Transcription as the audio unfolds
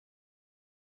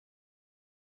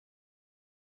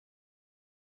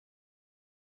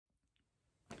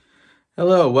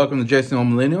Hello, welcome to Jason the Old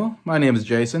Millennial. My name is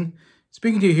Jason,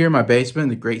 speaking to you here in my basement in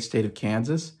the great state of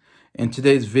Kansas. In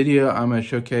today's video, I'm going to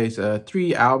showcase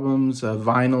 3 albums of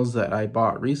vinyls that I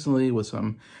bought recently with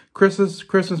some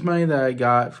Christmas money that I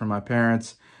got from my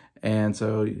parents. And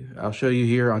so I'll show you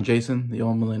here on Jason the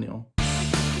Old Millennial.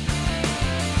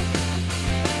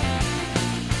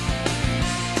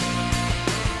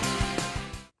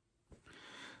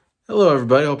 Hello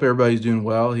everybody, hope everybody's doing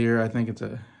well here. I think it's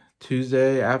a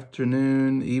Tuesday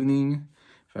afternoon, evening,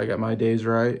 if I got my days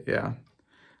right. Yeah.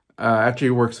 After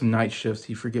you work some night shifts,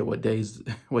 you forget what day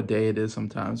it is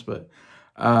sometimes. But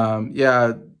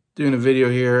yeah, doing a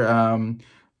video here.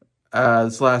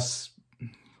 This last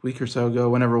week or so ago,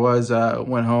 whenever it was,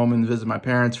 went home and visited my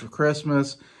parents for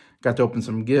Christmas. Got to open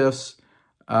some gifts.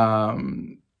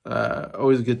 Always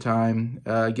a good time.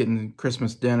 Getting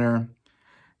Christmas dinner.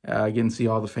 Getting to see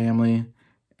all the family.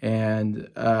 And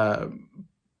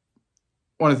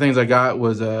one of the things I got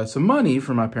was some money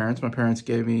from my parents. My parents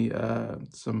gave me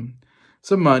some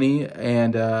money,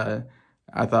 and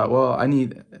I thought, well, I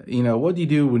need, what do you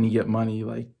do when you get money?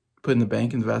 Like, put in the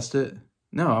bank, invest it?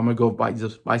 No, I'm gonna go buy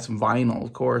some vinyl,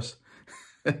 of course.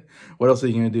 What else are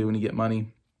you gonna do when you get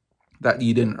money that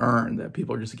you didn't earn, that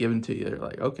people are just giving to you? They're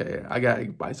like, okay, I gotta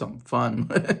buy something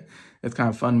fun. It's kind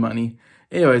of fun money.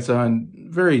 Anyway, so I'm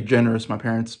very generous. My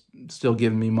parents still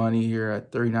giving me money here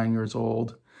at 39 years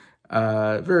old.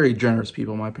 Very generous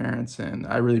people, my parents, and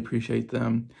I really appreciate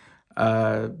them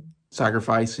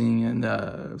sacrificing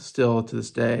and still to this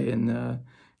day and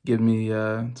giving me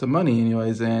some money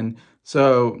anyways. And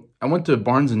so I went to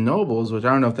Barnes & Noble's, which I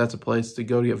don't know if that's a place to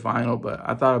go to get vinyl, but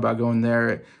I thought about going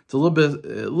there. It's a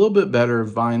little bit better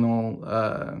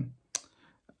vinyl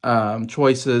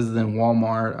choices than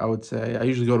Walmart, I would say. I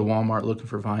usually go to Walmart looking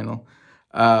for vinyl.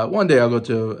 One day I'll go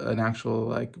to an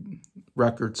actual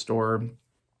record store.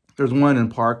 There's one in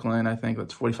Parkland, I think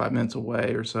that's 45 minutes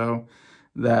away or so,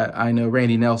 that I know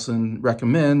Randy Nelson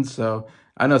recommends. So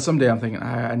I know someday I'm thinking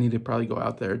I need to probably go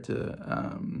out there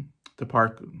to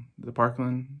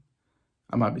Parkland.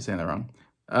 I might be saying that wrong.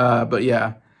 But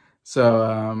yeah,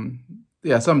 so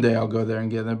yeah, someday I'll go there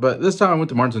and get them. But this time I went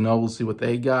to Barnes & Noble to see what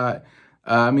they got.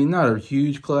 I mean, not a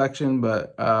huge collection,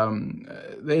 but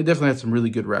they definitely had some really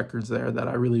good records there that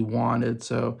I really wanted.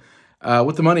 So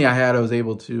with the money I had, I was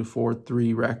able to afford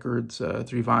 3 records, 3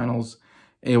 vinyls.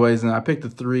 Anyways, and I picked the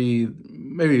 3,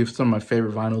 maybe some of my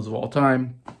favorite vinyls of all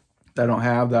time that I don't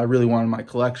have, that I really wanted in my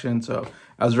collection. So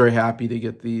I was very happy to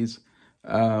get these.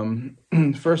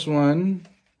 First one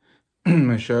I'm going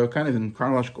to show, kind of in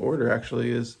chronological order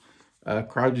actually, is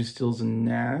Crosby, Stills, and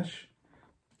Nash.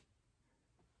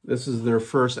 This is their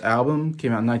first album,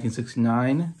 came out in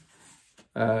 1969.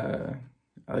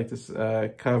 I like this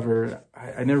cover.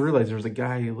 I never realized there was a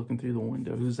guy looking through the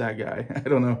window. Who's that guy? I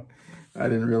don't know. I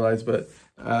didn't realize, but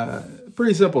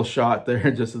pretty simple shot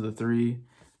there, just of the 3.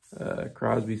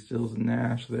 Crosby, Stills, and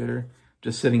Nash there.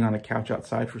 Just sitting on a couch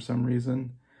outside for some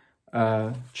reason.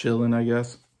 Chilling, I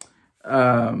guess.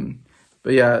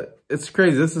 But yeah, it's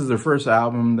crazy. This is their first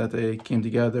album that they came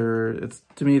together. It's,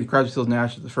 to me, the Crosby, Stills,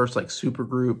 Nash is the first super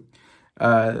group.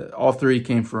 All 3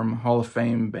 came from Hall of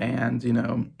Fame bands.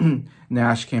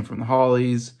 Nash came from the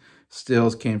Hollies,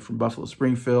 Stills came from Buffalo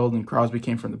Springfield, and Crosby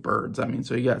came from the Byrds. I mean,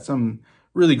 so you got some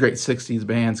really great 60s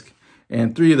bands,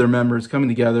 and 3 of their members coming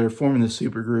together, forming this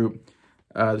super group,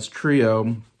 this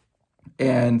trio.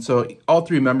 And so all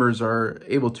 3 members are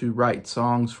able to write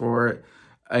songs for it.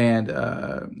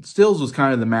 And Stills was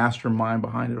kind of the mastermind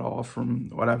behind it all, from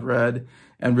what I've read,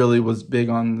 and really was big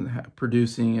on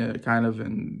producing it, kind of,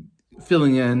 and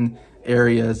filling in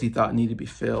areas he thought needed to be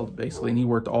filled, basically. And he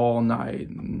worked all night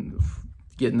and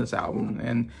getting this album.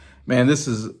 And man, this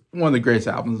is one of the greatest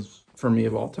albums for me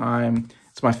of all time.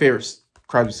 It's my favorite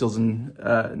Crosby, Stills, and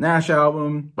Nash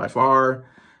album by far.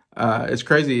 It's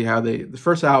crazy how the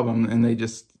first album, and they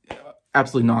just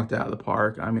absolutely knocked it out of the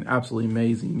park. I mean, absolutely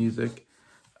amazing music.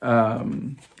 You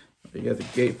got the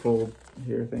gatefold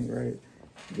here thing, right?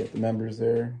 You got the members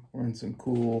there wearing some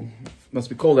cool, must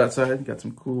be cold outside. Got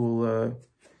some cool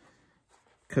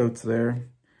coats there.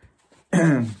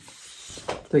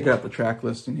 Take out the track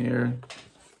listing here.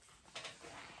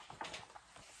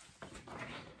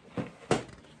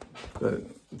 The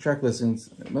track listings,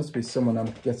 it must be someone,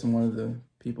 I'm guessing one of the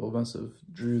people must have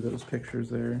drew those pictures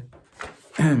there,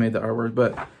 made the artwork.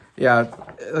 But yeah,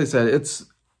 like I said, it's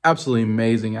absolutely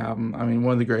amazing album. I mean,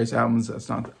 one of the greatest albums. That's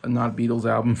not a Beatles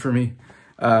album for me.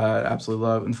 Absolutely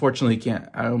love. Unfortunately,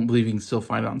 I don't believe you can still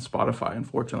find it on Spotify,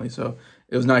 unfortunately. So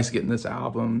it was nice getting this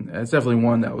album. It's definitely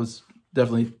one that was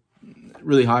definitely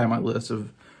really high on my list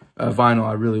of vinyl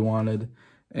I really wanted.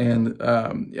 And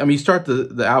I mean, you start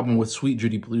the album with Sweet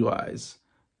Judy Blue Eyes.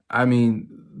 I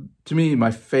mean, to me,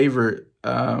 my favorite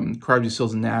Crosby,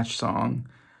 Stills and Nash song,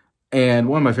 and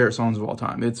one of my favorite songs of all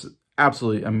time. It's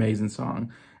absolutely amazing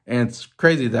song. And it's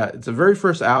crazy that it's a very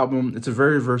first album, it's a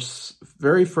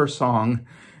very first song,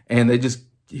 and they just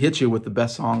hit you with the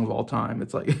best song of all time.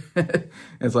 It's like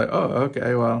it's like, oh,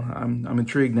 okay, well, I'm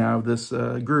intrigued now of this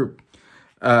group.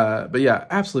 But yeah,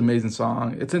 absolutely amazing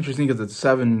song. It's interesting because it's a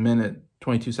 7-minute,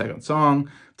 22-second song.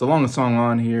 It's the longest song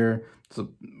on here. So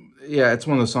yeah, it's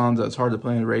one of those songs that's hard to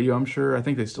play on the radio, I'm sure. I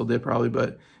think they still did probably,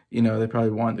 but you know, they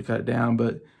probably wanted to cut it down.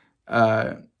 But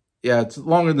yeah, it's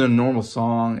longer than a normal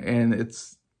song, and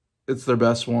it's their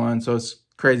best one. So it's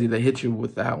crazy they hit you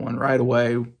with that one right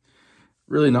away,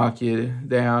 really knock you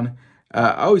down.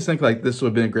 I always think like this would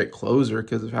have been a great closer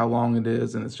because of how long it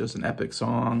is, and it's just an epic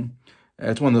song.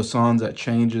 It's one of those songs that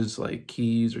changes like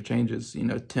keys or changes, you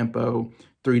know, tempo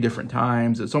 3 different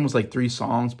times. It's almost like 3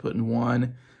 songs put in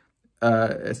one.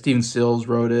 Stephen Stills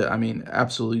wrote it. I mean,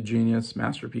 absolutely genius,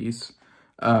 masterpiece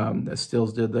that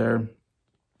Stills did there.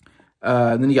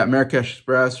 Then you got Marrakesh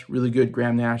Express, really good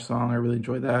Graham Nash song. I really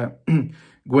enjoyed that.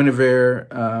 Guinevere,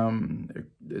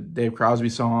 Dave Crosby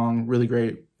song, really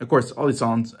great. Of course, all these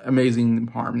songs, amazing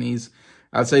harmonies.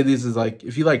 I'd say this is like,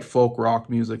 if you like folk rock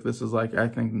music, this is like, I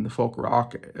think, the folk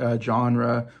rock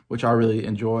genre, which I really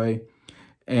enjoy.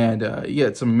 And yeah,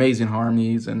 it's some amazing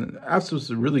harmonies and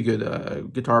absolutely really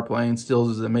good guitar playing. Stills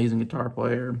is an amazing guitar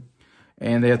player.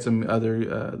 And they had some other,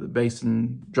 the bass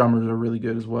and drummers are really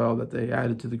good as well that they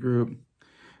added to the group.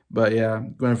 But yeah,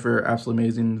 going for absolutely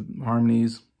amazing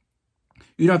harmonies.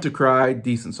 You Don't Have to Cry,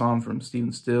 decent song from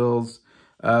Stephen Stills.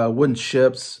 Wooden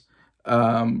Ships,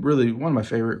 really one of my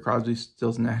favorite Crosby,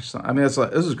 Stills, Nash songs. I mean, it's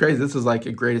like, this is crazy. This is like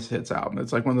a greatest hits album.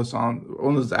 It's like one of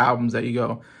those albums that you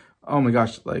go, oh my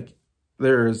gosh, like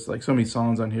there's like so many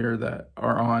songs on here that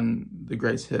are on the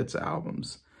greatest hits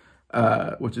albums.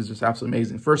 Which is just absolutely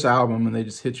amazing. First album, and they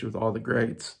just hit you with all the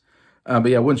greats. But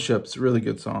yeah, Wooden Ships, really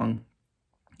good song.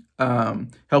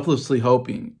 Helplessly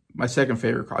Hoping, my second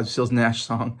favorite Crosby, Stills, Nash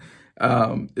song.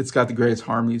 It's got the greatest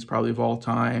harmonies probably of all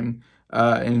time.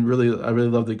 And really, I really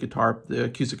love the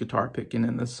acoustic guitar picking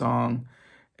in this song.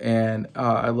 And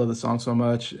I love the song so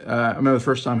much. I remember the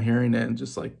first time hearing it and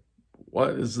just like,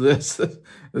 what is this?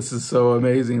 This is so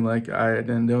amazing. Like, I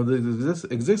didn't know this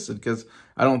existed because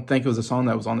I don't think it was a song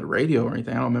that was on the radio or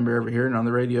anything. I don't remember ever hearing it on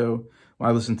the radio when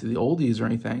I listened to the oldies or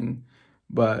anything.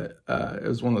 But it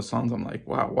was one of those songs I'm like,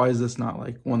 wow, why is this not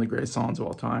like one of the greatest songs of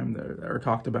all time that are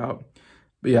talked about?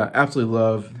 But yeah, absolutely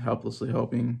love Helplessly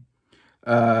Hoping.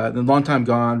 Then Long Time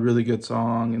Gone, really good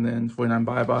song. And then 49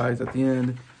 Bye-Byes at the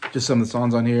end. Just some of the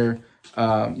songs on here.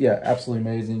 Yeah, absolutely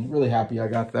amazing. Really happy I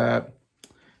got that.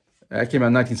 It came out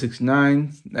in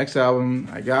 1969. Next album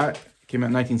I got came out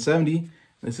in 1970.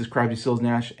 This is Crosby, Stills,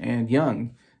 Nash, and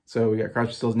Young. So we got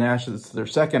Crosby, Stills, Nash. It's their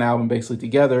second album basically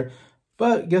together.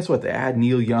 But guess what? They add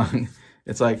Neil Young.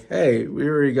 It's like, hey, we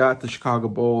already got the Chicago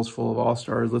Bulls full of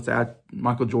all-stars. Let's add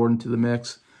Michael Jordan to the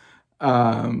mix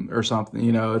or something.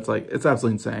 You know, it's like, it's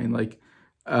absolutely insane. Like,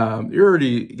 you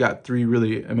already got 3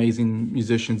 really amazing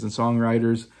musicians and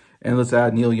songwriters. And let's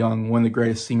add Neil Young, one of the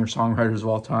greatest singer-songwriters of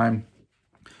all time,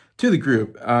 to the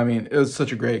group. I mean, it was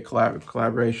such a great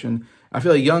collaboration. I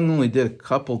feel like Young only did a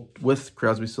couple with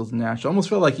Crosby, Stills, and Nash. I almost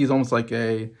feel like he's almost like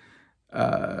a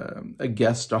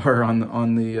guest star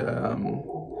on the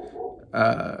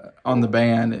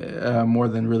band more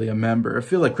than really a member. I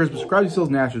feel like Crosby, Stills,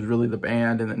 Nash was really the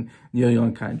band, and then Neil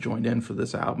Young kind of joined in for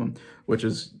this album, which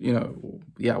is, you know,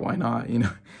 yeah, why not? You know,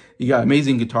 you got an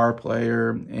amazing guitar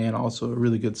player and also a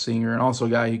really good singer, and also a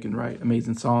guy who can write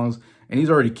amazing songs. And he's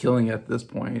already killing it at this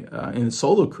point in his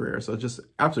solo career. So it's just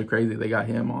absolutely crazy they got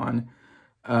him on.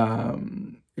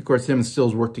 Of course, him and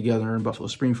Stills worked together in Buffalo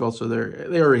Springfield, so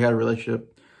they already had a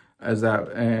relationship as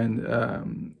that.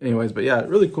 And anyways, but yeah,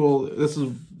 really cool. This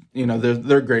is, you know,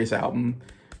 their greatest album.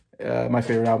 My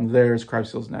favorite album of theirs, Crosby,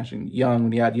 Stills, Nash and Young.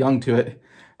 When you add Young to it,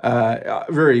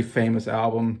 very famous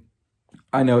album.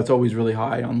 I know it's always really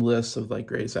high on lists of like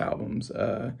greatest albums.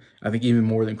 I think even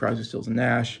more than Crosby, Stills, and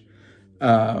Nash.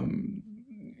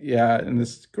 Yeah, and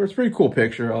this, of course, pretty cool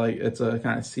picture. Like, it's a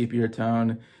kind of sepia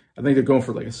tone. I think they're going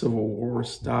for like a Civil War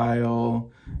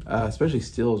style, especially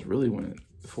Stills really went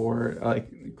for it.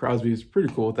 Like, Crosby is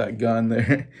pretty cool with that gun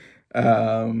there.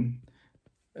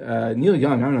 Neil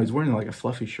Young, I don't know, he's wearing like a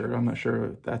fluffy shirt. I'm not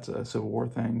sure if that's a Civil War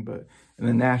thing, but, and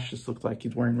then Nash just looked like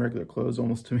he's wearing regular clothes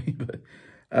almost to me,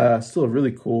 but still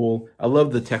really cool. I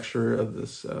love the texture of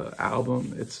this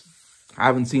album. I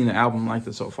haven't seen an album like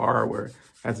this so far where it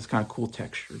has this kind of cool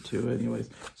texture to it anyways.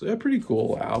 So yeah, pretty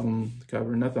cool album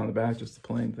cover. Nothing on the back, just the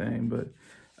plain thing. But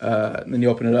And then you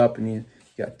open it up and you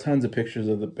got tons of pictures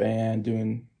of the band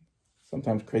doing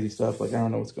sometimes crazy stuff. Like, I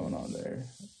don't know what's going on there.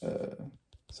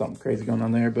 Something crazy going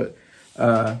on there, but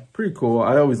pretty cool.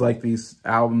 I always like these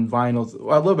album vinyls.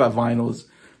 What I love about vinyls,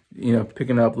 you know,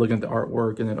 picking up, looking at the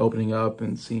artwork, and then opening up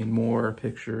and seeing more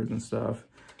pictures and stuff.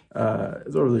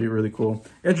 It's really, really cool.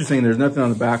 Interesting, there's nothing on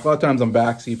the back. A lot of times on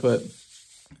backs, you put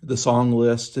the song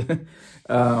list. Nothing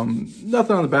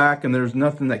on the back, and there's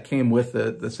nothing that came with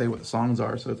it that say what the songs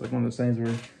are. So it's like one of those things where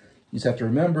you just have to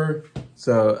remember.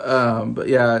 So, but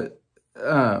yeah,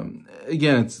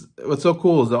 again, what's so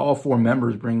cool is that all 4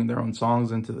 members bring their own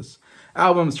songs into this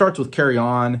album. It starts with Carry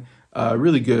On,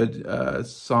 really good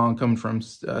song coming from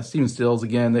Stephen Stills.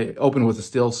 Again, they opened with a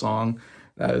Stills song.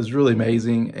 That is really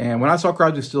amazing. And when I saw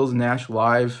Crosby, Stills and Nash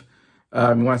live,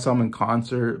 when I saw them in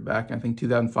concert back in, I think,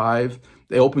 2005,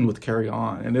 they opened with Carry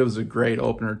On. And it was a great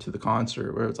opener to the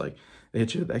concert where it's like, they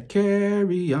hit you with that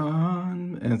Carry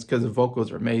On. And it's because the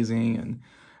vocals are amazing and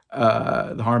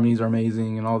the harmonies are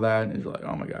amazing and all that. And you're like,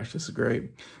 oh my gosh, this is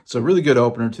great. So really good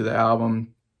opener to the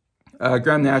album.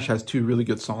 Graham Nash has 2 really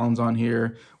good songs on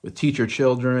here with Teach Your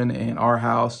Children and Our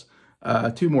House.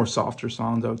 2 more softer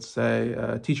songs, I would say.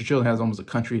 Teach Your Children has almost a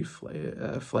country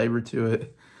flavor to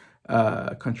it.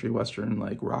 Country western,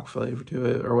 like rock flavor to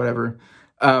it or whatever.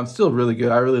 Still really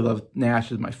good. I really love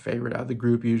Nash. Is my favorite out of the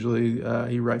group usually.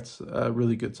 He writes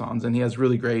really good songs, and he has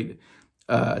really great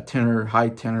high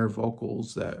tenor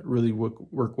vocals that really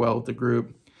work well with the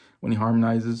group when he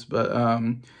harmonizes. But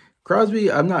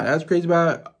Crosby, I'm not as crazy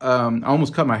about it. I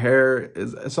Almost Cut My Hair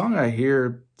is a song I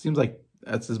hear, seems like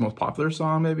that's his most popular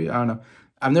song, maybe. I don't know.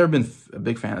 I've never been a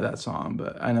big fan of that song,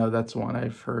 but I know that's one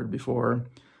I've heard before.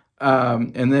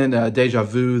 And then Deja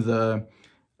Vu, the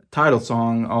title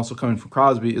song, also coming from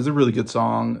Crosby, is a really good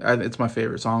song. It's my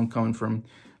favorite song coming from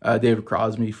David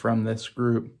Crosby from this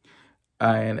group.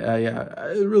 And yeah,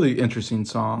 a really interesting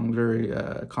song, very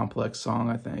complex song,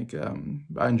 I think.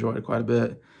 I enjoyed it quite a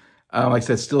bit. Like I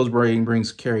said, Stills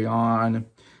brings Carry On.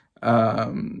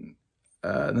 Then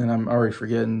I'm already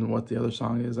forgetting what the other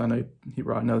song is. I know he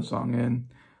brought another song in.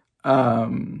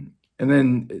 And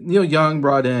then Neil Young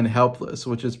brought in Helpless,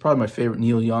 which is probably my favorite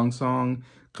Neil Young song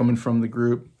coming from the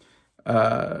group.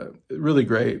 Really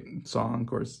great song, of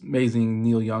course. Amazing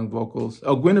Neil Young vocals.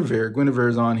 Oh,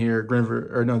 Guinevere's on here.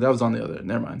 No, that was on the other.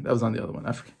 Never mind. That was on the other one.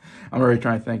 I forget. I'm already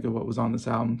trying to think of what was on this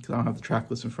album because I don't have the track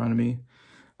list in front of me.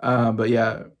 But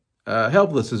yeah,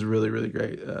 Helpless is a really, really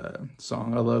great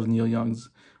song. I love Neil Young's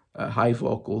high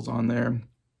vocals on there.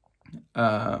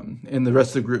 And the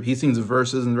rest of the group, he sings the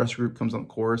verses and the rest of the group comes on the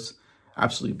chorus.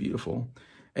 Absolutely beautiful.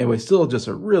 Anyway, still just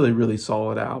a really, really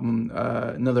solid album.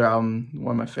 Another album,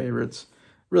 one of my favorites.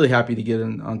 Really happy to get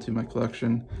onto my collection.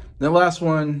 And the last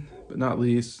one, but not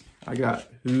least, I got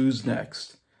Who's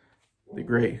Next, the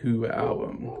great Who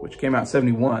album, which came out in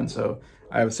 71. So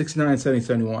I have 69, 70,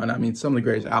 71. I mean, some of the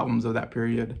greatest albums of that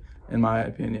period, in my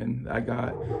opinion, I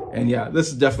got. And yeah,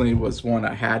 this definitely was one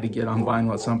I had to get on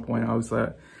vinyl at some point. I always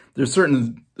thought there's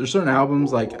certain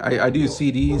albums, like I do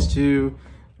CDs too,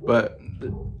 but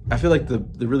I feel like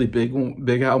the really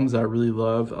big albums that I really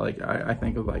love, like I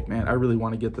think of like, man, I really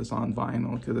want to get this on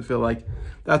vinyl because I feel like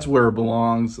that's where it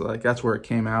belongs. Like that's where it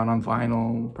came out on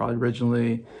vinyl, probably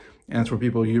originally, and that's where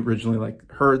people originally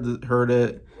like heard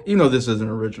it. Even though this isn't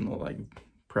original, like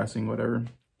pressing, whatever.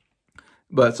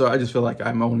 But so I just feel like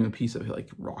I'm owning a piece of like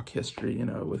rock history, you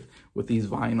know, with these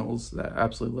vinyls that I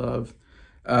absolutely love.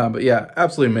 But yeah,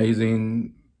 absolutely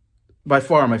amazing. By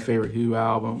far my favorite Who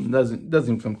album. Doesn't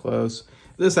even come close.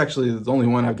 This actually is the only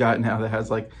one I've got now that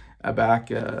has like a back,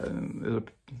 there's a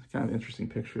kind of interesting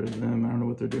picture of them. I don't know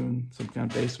what they're doing, some kind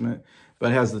of basement,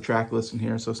 but it has the track listing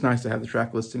here. So it's nice to have the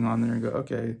track listing on there and go,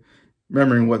 okay,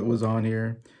 remembering what was on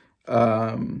here.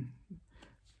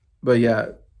 But yeah,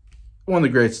 one of the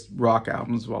greatest rock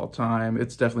albums of all time.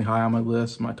 It's definitely high on my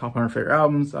list, my top 100 favorite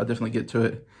albums. I'll definitely get to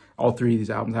it. All 3 of these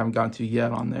albums I haven't gotten to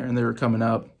yet on there, and they were coming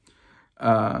up.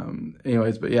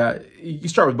 Anyways, but yeah, you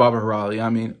start with Baba Harali. I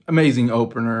mean, amazing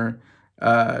opener,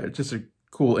 just a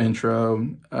cool intro,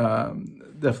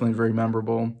 definitely very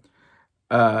memorable.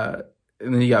 And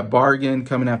then you got Bargain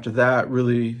coming after that,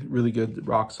 really, really good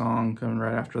rock song coming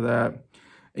right after that.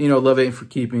 You know, Love Ain't For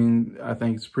Keeping, I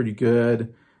think it's pretty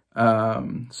good.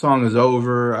 Song Is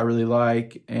Over, I really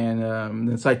like. And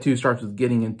then side 2 starts with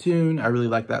Getting in Tune. I really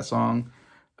like that song.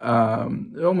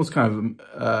 Almost kind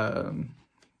of,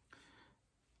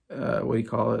 what do you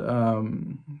call it?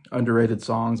 Underrated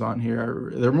songs on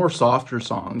here. They're more softer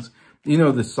songs. You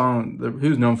know, this song,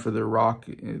 Who's known for their rock.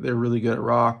 They're really good at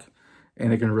rock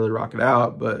and they can really rock it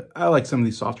out. But I like some of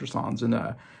these softer songs.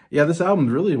 And yeah, this album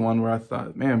is really one where I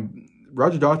thought, man,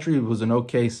 Roger Daughtry was an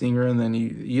okay singer, and then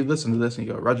you listen to this and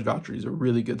you go, Roger Daughtry is a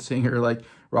really good singer, like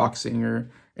rock singer,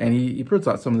 and he puts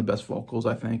out some of the best vocals,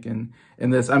 I think, in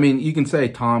this. I mean, you can say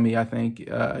Tommy, I think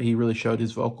he really showed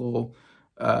his vocal,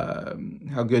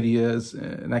 how good he is,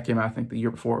 and that came out, I think, the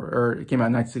year before, or it came out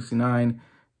in 1969,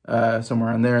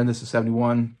 somewhere in there, and this is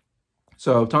 71.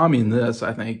 So Tommy in this,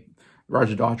 I think,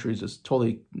 Roger Daughtry is just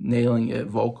totally nailing it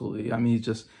vocally. I mean, he's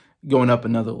just going up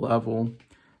another level,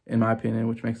 in my opinion,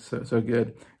 which makes it so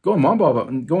good. Going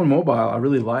Mobile, I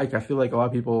really like. I feel like a lot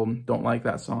of people don't like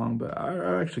that song, but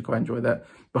I actually quite enjoy that.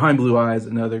 Behind Blue Eyes,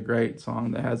 another great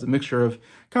song that has a mixture of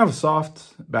kind of a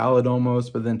soft ballad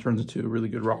almost, but then turns into a really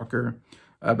good rocker.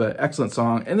 But excellent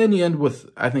song. And then you end with,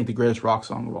 I think, the greatest rock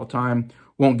song of all time,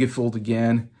 Won't Get Fooled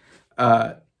Again.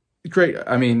 Great.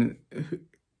 I mean,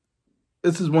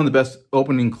 this is one of the best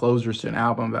opening closers to an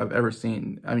album I've ever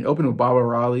seen. I mean, open with Baba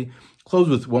O'Reilly, close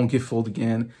with Won't Get Fooled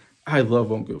Again. I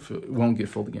love Won't Get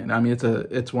Fooled Again. I mean,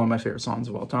 it's one of my favorite songs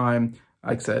of all time.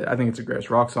 Like I said, I think it's the greatest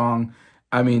rock song.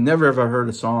 I mean, never have I heard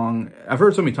a song. I've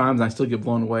heard it so many times and I still get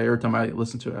blown away. Every time I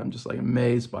listen to it, I'm just like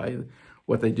amazed by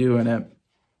what they do in it.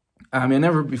 I mean,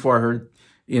 never before I heard,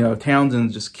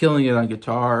 Townsend just killing it on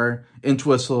guitar,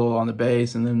 Entwistle on the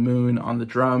bass, and then Moon on the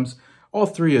drums. All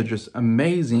three are just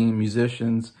amazing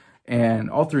musicians, and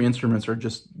all three instruments are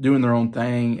just doing their own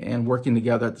thing and working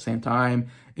together at the same time.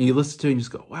 And you listen to it and you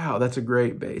just go, wow, that's a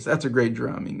great bass. That's a great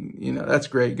drumming. That's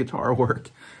great guitar work.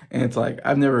 And it's like,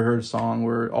 I've never heard a song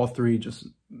where all three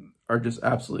are just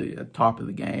absolutely at the top of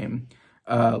the game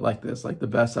like this, like the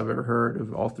best I've ever heard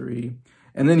of all three.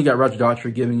 And then you got Roger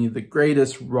Daughtry giving you the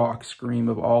greatest rock scream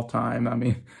of all time. I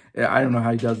mean, I don't know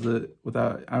how he does it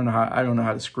without, I don't know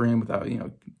how to scream without,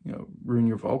 ruin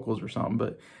your vocals or something,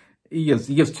 but he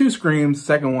gives two screams.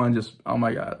 Second one, just, oh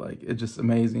my God, like, it's just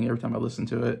amazing every time I listen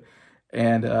to it.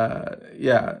 And,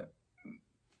 yeah,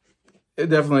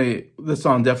 this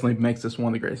song definitely makes this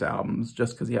one of the greatest albums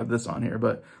just because you have this on here.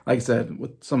 But like I said,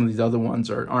 with some of these other ones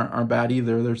aren't bad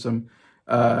either. There's some,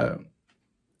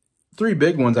 three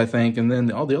big ones, I think, and then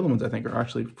all the other ones I think are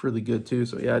actually pretty good too.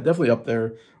 So yeah, definitely up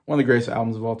there. One of the greatest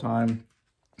albums of all time.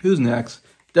 Who's Next?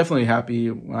 Definitely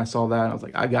happy when I saw that. I was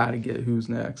like, I gotta get Who's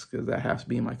Next because that has to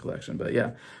be in my collection. But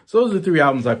yeah, so those are the three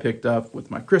albums I picked up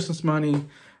with my Christmas money.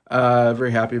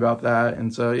 Very happy about that.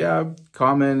 And so yeah,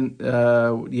 comment.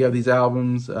 Do you have these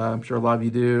albums? I'm sure a lot of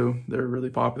you do. They're really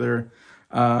popular.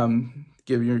 Like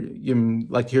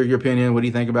to hear your opinion. What do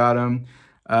you think about them?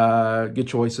 Good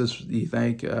choices, do you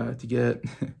think, to get?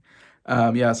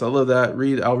 Yeah, so I love that.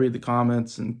 I'll read the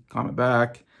comments and comment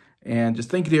back. And just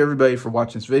thank you to everybody for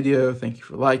watching this video. Thank you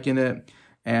for liking it.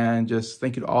 And just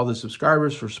thank you to all the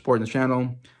subscribers for supporting the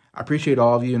channel. I appreciate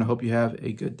all of you, and I hope you have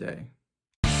a good day.